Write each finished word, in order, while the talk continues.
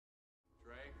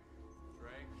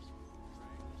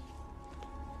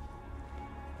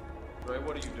Trey,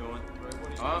 what are you doing?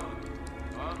 Huh?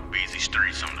 Busy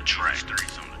streets on the track,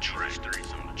 streets on the track,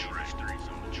 streets on the track, streets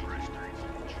on the track, streets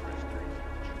on the track, streets on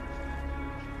the track.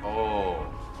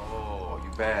 Oh,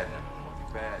 you bad now.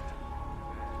 You bad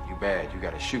now. You bad. You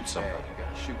gotta shoot somebody. You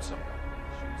gotta shoot somebody.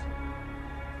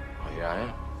 Oh, yeah, I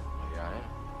am. Oh, yeah, I am.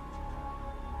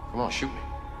 Come on, shoot me.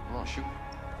 Come on, shoot me.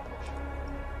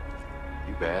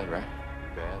 You bad, right?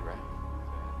 You bad, right?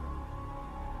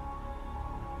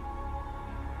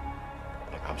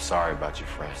 Look, I'm sorry about your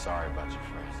friend. Sorry about your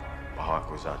friend. My heart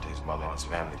goes out to his mother and his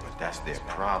family, but that's their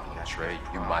problem, Trey.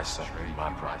 You my son. You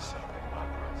my problem.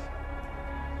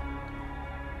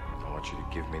 I want you to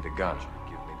give me the gun.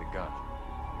 Give me the gun.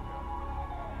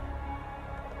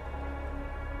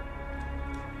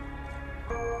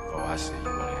 Oh, I see. You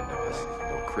want to end up like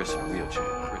little Chris in a wheelchair.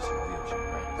 Chris in a wheelchair,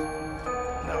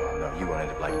 right? No, you want to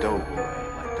end up like Dope,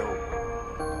 like Dope.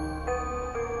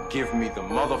 Give me the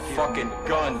motherfucking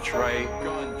gun, Trey.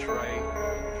 Gun, Trey.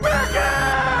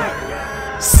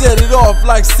 Set it off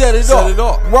like set it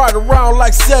off. Ride around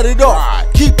like set it off.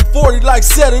 Keep it 40 like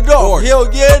set it off. Hell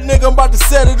yeah, nigga, I'm about to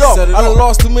set it off. I done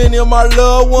lost too many of my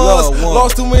loved ones.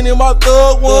 Lost too many of my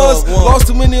thug ones. Lost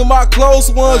too many of my close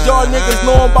ones. Y'all niggas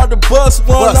know I'm about to bust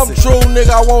one. I'm true,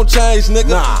 nigga, I won't change,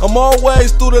 nigga. I'm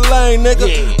always through the lane, nigga.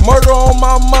 Murder on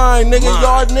my mind, nigga.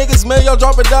 Y'all niggas, man, y'all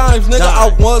dropping dimes, nigga. I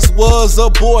once was a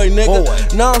boy,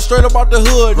 nigga. Now I'm straight up out the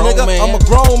hood, nigga. I'm a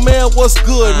grown man, what's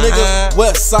good, nigga?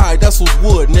 West side, that's what's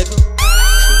wood, nigga.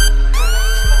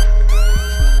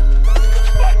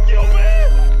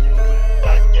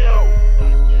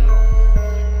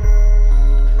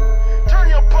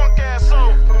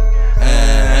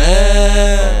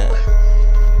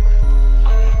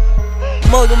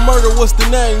 Murder, what's the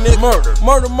name, nigga?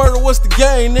 Murder, what's the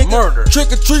game, nigga?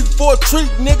 Trick or treat for a treat,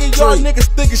 nigga. Y'all niggas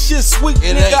thinking shit sweet,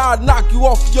 nigga. I'll knock you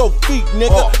off your feet,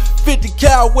 nigga. 50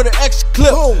 cal with an extra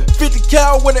clip. 50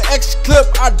 cal with an extra clip.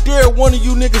 I dare one of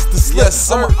you niggas to slip.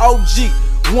 I'm an OG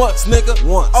once, nigga.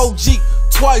 OG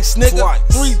twice, nigga.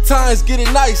 3 times get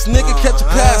it nice, nigga. Catch a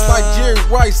pass like Jerry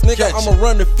Rice, nigga. I'ma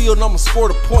run the field and I'ma score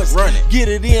the points. Get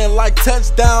it in like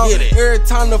touchdown. Every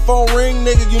time the phone ring,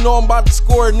 nigga, you know I'm about to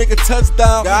score a nigga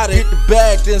touchdown. Hit the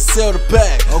bag, then sell the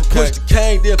bag. Push the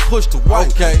cane, then push the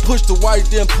white. Push the white,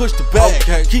 then push the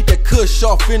bag. Keep that kush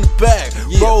off in the bag.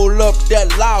 Roll up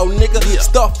that loud, nigga.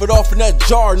 Stuff it off in that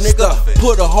jar, nigga.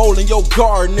 Put a hole in your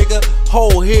guard, nigga.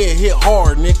 Whole head hit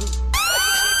hard, nigga.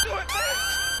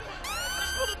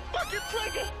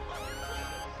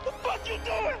 What the fuck you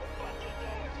doing?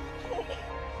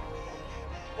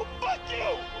 Well, fuck you!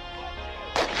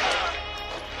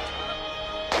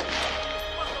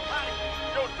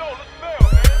 Yo, let's bail,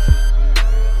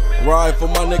 man. Ride for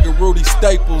my nigga Rudy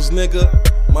Staples, nigga.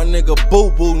 My nigga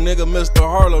Boo Boo, nigga. Mr.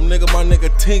 Harlem, nigga. My nigga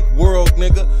Tink World,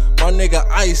 nigga. My nigga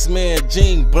Iceman,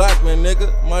 Gene Blackman,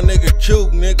 nigga. My nigga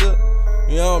Cube, nigga.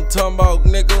 You know what I'm talking about,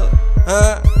 nigga?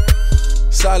 Huh?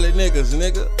 Solid niggas,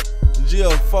 nigga.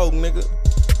 GL folk, nigga.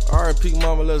 R.I.P.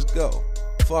 mama, let's go.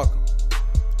 Fuck 'em.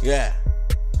 Yeah.